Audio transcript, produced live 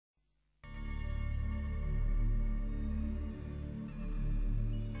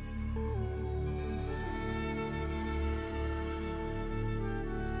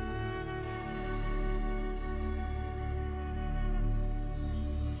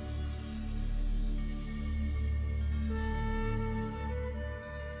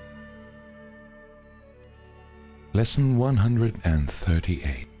Lesson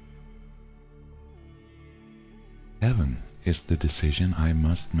 138. Heaven is the decision I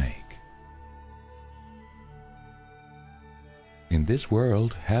must make. In this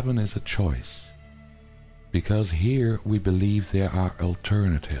world, heaven is a choice, because here we believe there are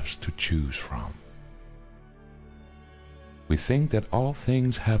alternatives to choose from. We think that all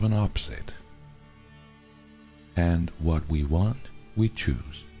things have an opposite, and what we want, we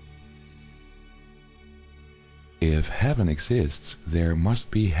choose. If heaven exists, there must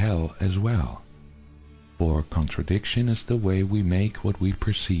be hell as well, for contradiction is the way we make what we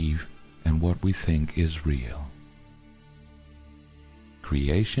perceive and what we think is real.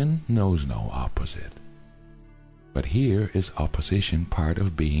 Creation knows no opposite, but here is opposition part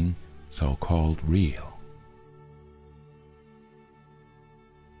of being so-called real.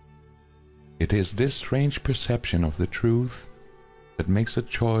 It is this strange perception of the truth that makes the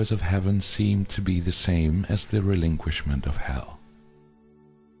choice of heaven seem to be the same as the relinquishment of hell.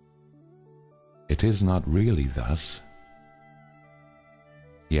 It is not really thus.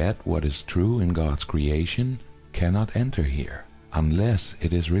 Yet what is true in God's creation cannot enter here, unless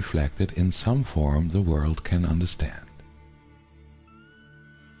it is reflected in some form the world can understand.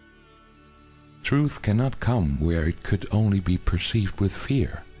 Truth cannot come where it could only be perceived with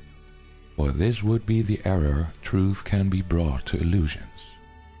fear, for this would be the error truth can be brought to illusions.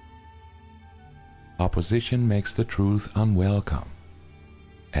 Opposition makes the truth unwelcome,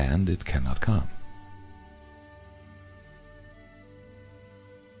 and it cannot come.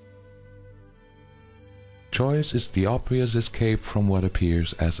 Choice is the obvious escape from what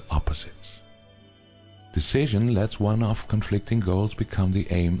appears as opposites. Decision lets one of conflicting goals become the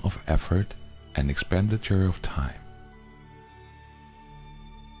aim of effort and expenditure of time.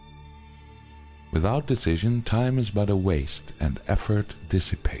 Without decision, time is but a waste and effort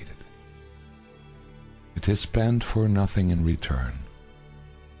dissipated. It is spent for nothing in return,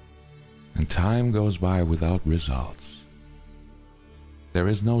 and time goes by without results. There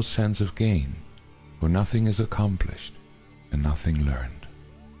is no sense of gain, for nothing is accomplished and nothing learned.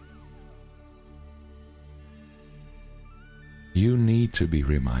 You need to be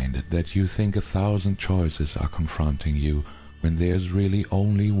reminded that you think 1,000 choices are confronting you when there's really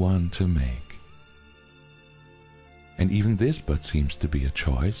only one to make. And even this but seems to be a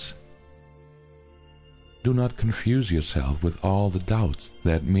choice. Do not confuse yourself with all the doubts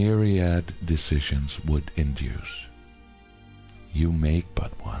that myriad decisions would induce. You make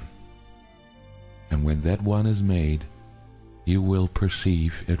but one. And when that one is made, you will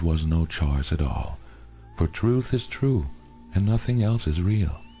perceive it was no choice at all, for truth is true and nothing else is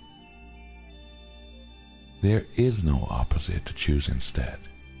real. There is no opposite to choose instead.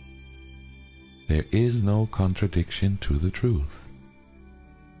 There is no contradiction to the truth.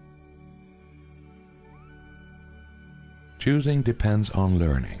 Choosing depends on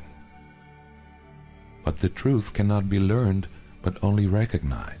learning, but the truth cannot be learned but only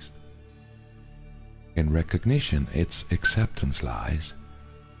recognized. In recognition, its acceptance lies,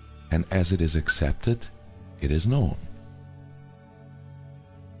 and as it is accepted, it is known.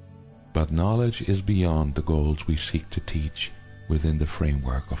 But knowledge is beyond the goals we seek to teach within the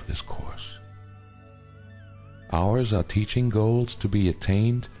framework of this course. Ours are teaching goals to be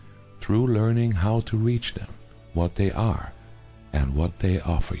attained through learning how to reach them, what they are, and what they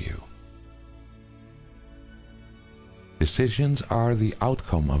offer you. Decisions are the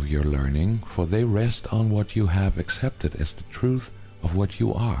outcome of your learning, for they rest on what you have accepted as the truth of what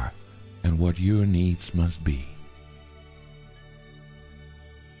you are and what your needs must be.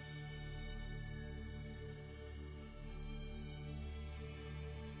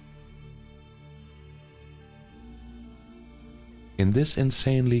 In this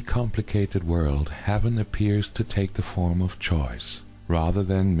insanely complicated world, heaven appears to take the form of choice, rather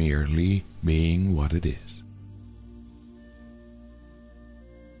than merely being what it is.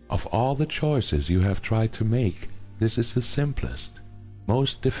 Of all the choices you have tried to make, this is the simplest,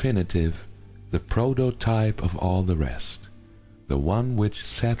 most definitive, the prototype of all the rest, the one which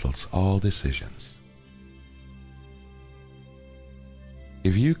settles all decisions.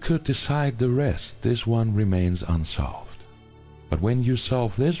 If you could decide the rest, this one remains unsolved. But when you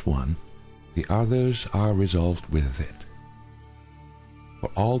solve this one, the others are resolved with it. For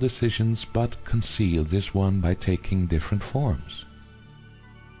all decisions but conceal this one by taking different forms.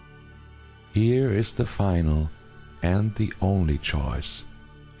 Here is the final and the only choice,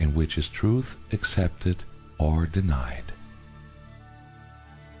 in which is truth accepted or denied.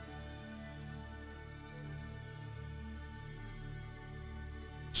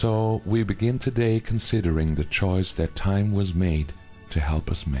 So we begin today considering the choice that time was made to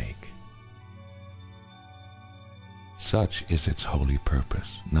help us make. Such is its holy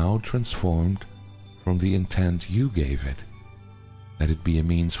purpose, now transformed from the intent you gave it, that it be a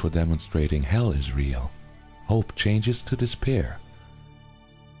means for demonstrating hell is real. Hope changes to despair,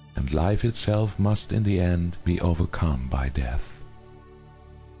 and life itself must in the end be overcome by death.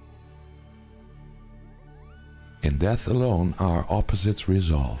 In death alone are opposites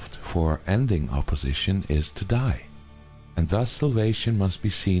resolved, for ending opposition is to die, and thus salvation must be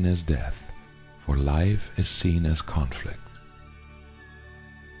seen as death, for life is seen as conflict.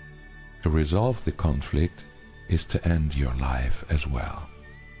 To resolve the conflict is to end your life as well.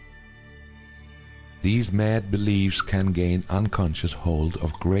 These mad beliefs can gain unconscious hold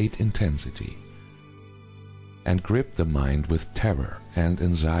of great intensity and grip the mind with terror and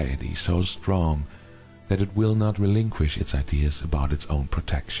anxiety so strong that it will not relinquish its ideas about its own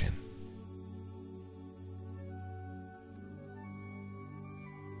protection.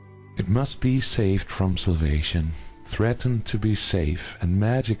 It must be saved from salvation, threatened to be safe and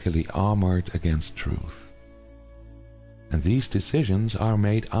magically armored against truth. And these decisions are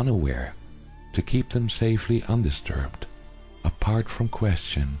made unaware to keep them safely undisturbed, apart from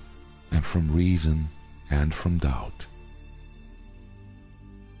question and from reason and from doubt.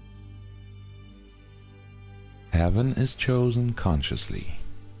 Heaven is chosen consciously.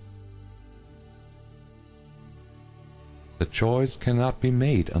 The choice cannot be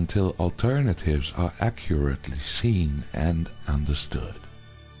made until alternatives are accurately seen and understood.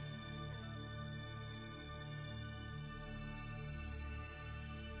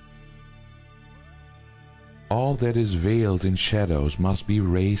 All that is veiled in shadows must be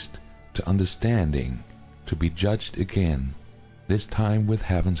raised to understanding, to be judged again, this time with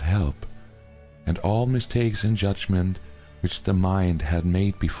heaven's help, and all mistakes in judgment which the mind had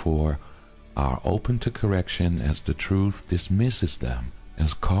made before are open to correction as the truth dismisses them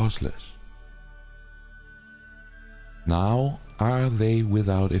as causeless. Now are they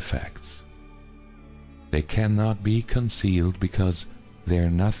without effects. They cannot be concealed because their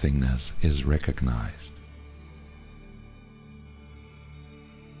nothingness is recognized.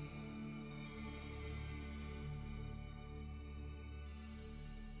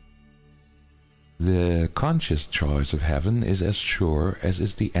 The conscious choice of heaven is as sure as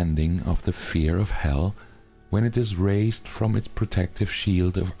is the ending of the fear of hell when it is raised from its protective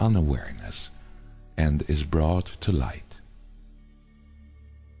shield of unawareness and is brought to light.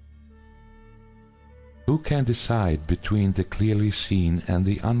 Who can decide between the clearly seen and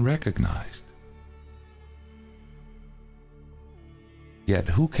the unrecognized? Yet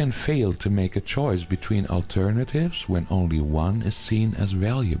who can fail to make a choice between alternatives when only one is seen as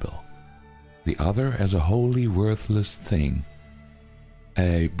valuable, the other as a wholly worthless thing,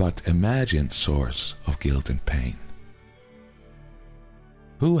 a but imagined source of guilt and pain?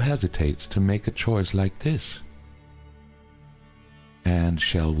 Who hesitates to make a choice like this? And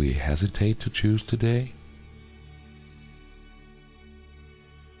shall we hesitate to choose today?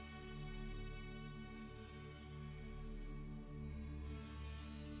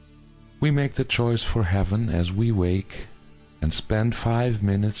 We make the choice for heaven as we wake and spend 5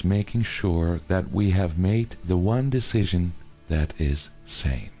 minutes making sure that we have made the one decision that is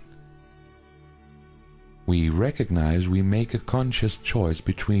sane. We recognize we make a conscious choice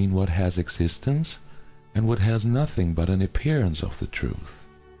between what has existence and what has nothing but an appearance of the truth.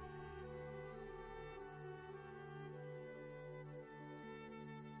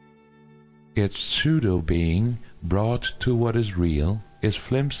 Its pseudo-being brought to what is real is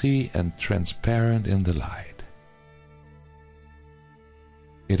flimsy and transparent in the light.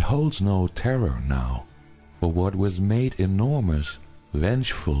 It holds no terror now, for what was made enormous,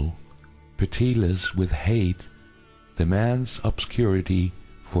 vengeful, pitiless with hate, demands obscurity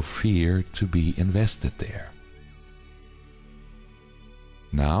for fear to be invested there.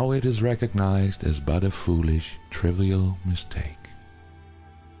 Now it is recognized as but a foolish, trivial mistake.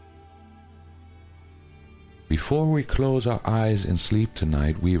 Before we close our eyes in sleep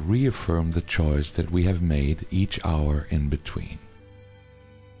tonight, we reaffirm the choice that we have made each hour in between.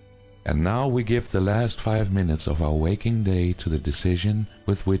 And now we give the last 5 minutes of our waking day to the decision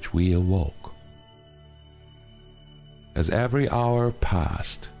with which we awoke. As every hour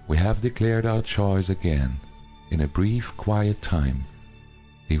passed, we have declared our choice again in a brief, quiet time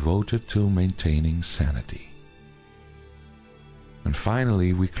devoted to maintaining sanity. And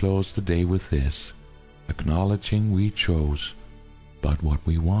finally we close the day with this, acknowledging we chose but what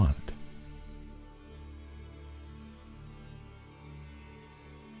we want.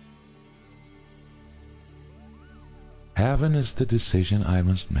 Heaven is the decision I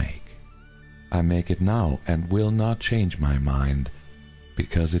must make. I make it now and will not change my mind,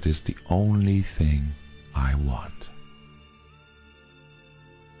 because it is the only thing I want.